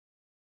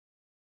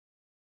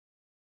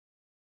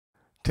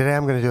Today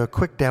I'm going to do a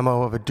quick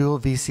demo of a dual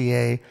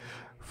VCA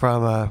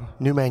from a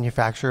new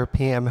manufacturer,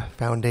 PM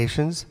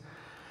Foundations.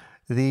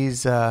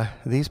 These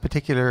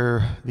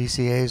particular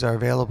VCAs are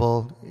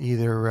available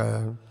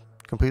either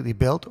completely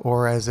built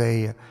or as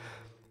a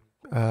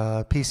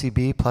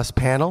PCB plus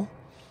panel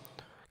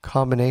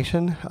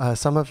combination.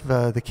 Some of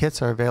the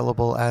kits are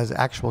available as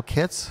actual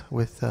kits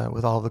with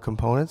all the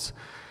components.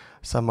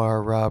 Some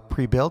are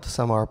pre-built,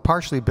 some are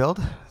partially built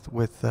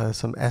with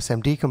some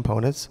SMD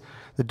components.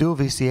 The dual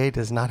VCA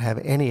does not have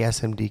any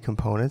SMD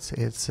components.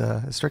 It's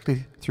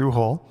strictly through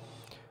hole.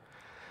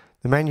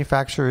 The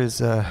manufacturer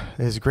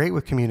is great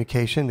with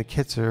communication. The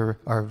kits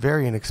are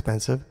very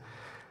inexpensive.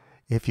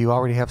 If you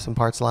already have some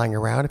parts lying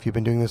around, if you've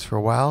been doing this for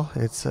a while,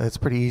 it's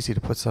pretty easy to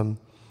put some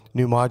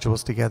new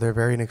modules together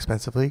very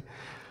inexpensively.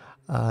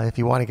 If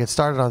you want to get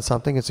started on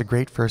something, it's a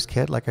great first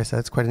kit. Like I said,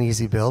 it's quite an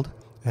easy build,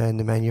 and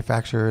the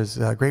manufacturer is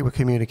great with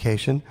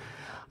communication.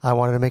 I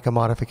wanted to make a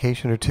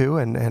modification or two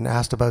and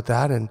asked about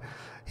that, and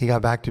he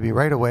got back to me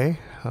right away.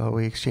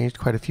 We exchanged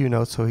quite a few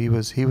notes, so he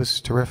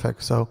was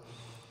terrific. So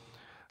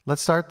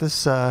let's start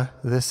this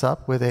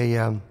up with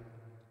a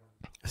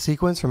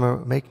sequence from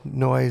a Make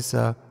Noise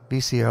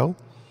VCO.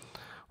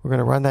 We're going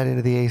to run that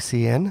into the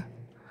ACN,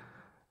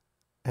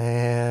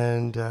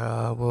 and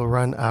we'll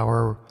run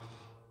our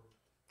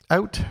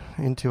out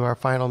into our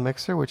final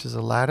mixer, which is a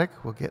Laddick.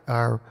 We'll get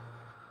our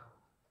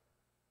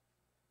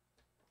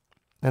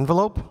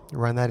envelope,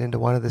 run that into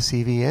one of the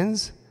CV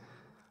ins,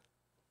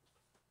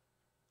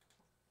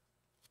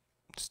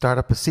 start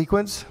up a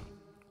sequence,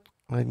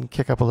 and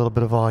kick up a little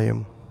bit of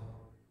volume.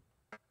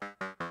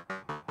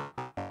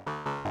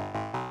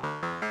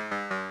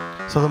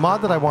 So the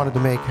mod that I wanted to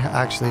make,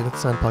 actually,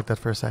 let's unplug that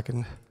for a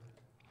second.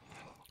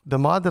 The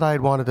mod that I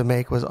had wanted to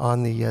make was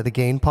on the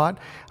gain pot.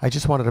 I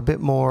just wanted a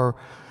bit more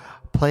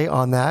play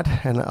on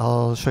that, and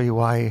I'll show you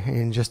why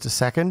in just a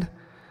second.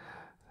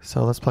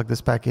 So let's plug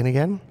this back in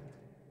again.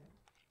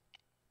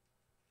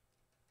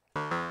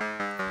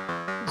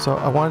 So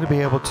I wanted to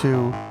be able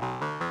to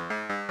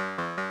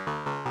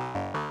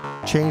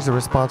change the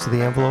response of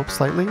the envelope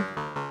slightly.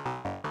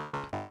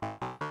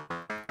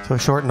 So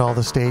shorten all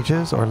the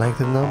stages or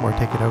lengthen them or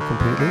take it out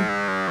completely.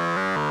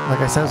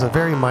 Like I said, it's a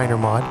very minor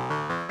mod.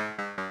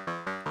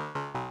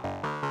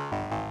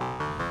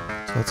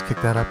 So let's kick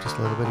that up just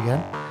a little bit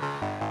again.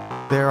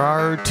 There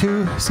are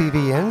two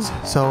CV ins,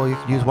 so you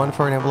can use one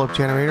for an envelope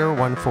generator,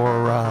 one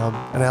for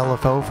an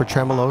LFO for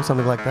tremolo,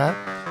 something like that.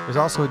 There's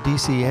also a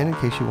DC in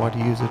case you want to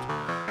use it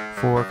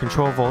for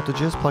control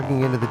voltages.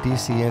 Plugging into the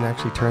DC in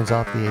actually turns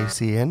off the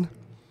AC in,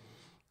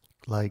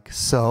 like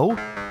so.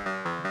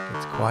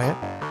 It's quiet.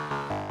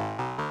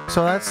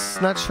 So that's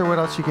not sure what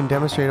else you can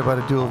demonstrate about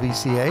a dual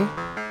VCA.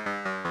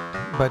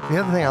 But the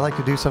other thing I like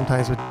to do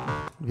sometimes with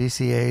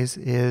VCAs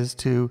is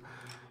to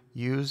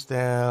use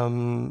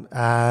them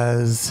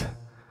as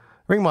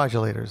ring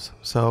modulators.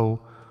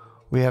 So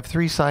we have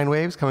 3 sine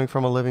waves coming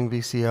from a living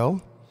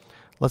VCO.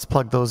 Let's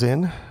plug those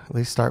in. At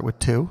least start with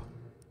 2.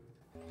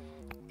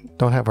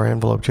 Don't have our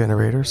envelope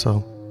generator,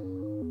 so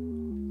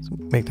let's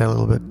make that a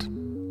little bit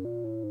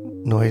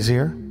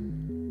noisier.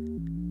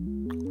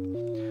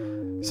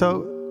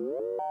 So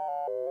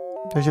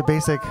there's your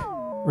basic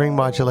ring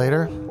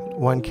modulator,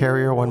 1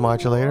 carrier, 1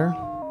 modulator.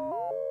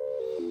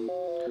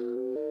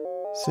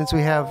 Since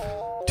we have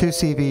 2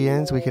 CV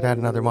ins, we could add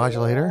another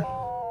modulator.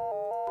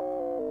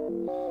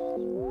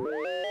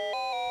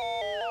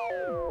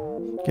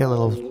 Get a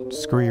little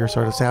screwier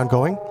sort of sound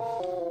going.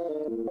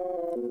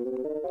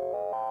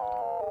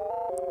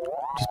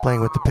 Just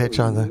playing with the pitch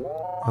on the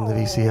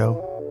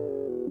VCO.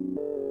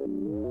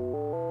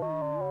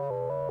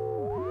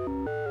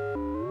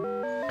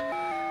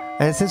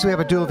 And since we have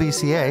a dual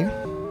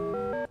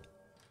VCA,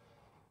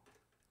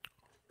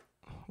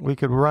 we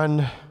could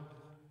run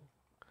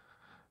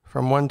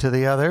from one to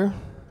the other.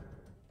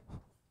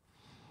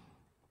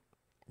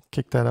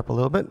 Kick that up a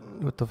little bit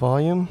with the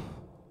volume.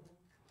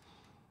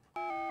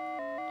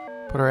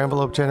 Put our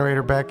envelope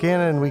generator back in,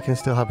 and we can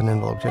still have an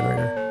envelope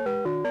generator.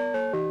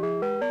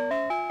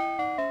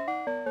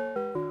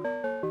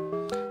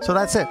 So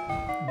that's it.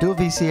 Dual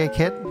VCA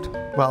kit,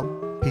 well,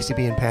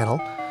 PCB and panel,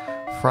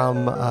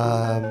 from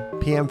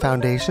PM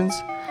Foundations.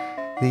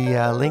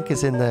 The link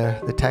is in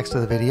the text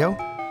of the video.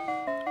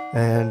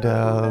 And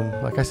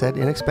like I said,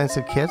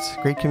 inexpensive kits,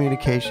 great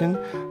communication.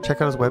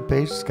 Check out his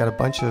webpage. It's got a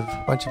bunch of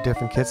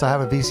different kits. I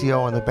have a VCO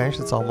on the bench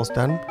that's almost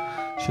done.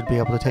 Should be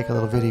able to take a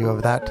little video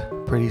of that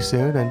pretty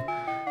soon. And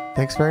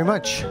thanks very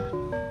much.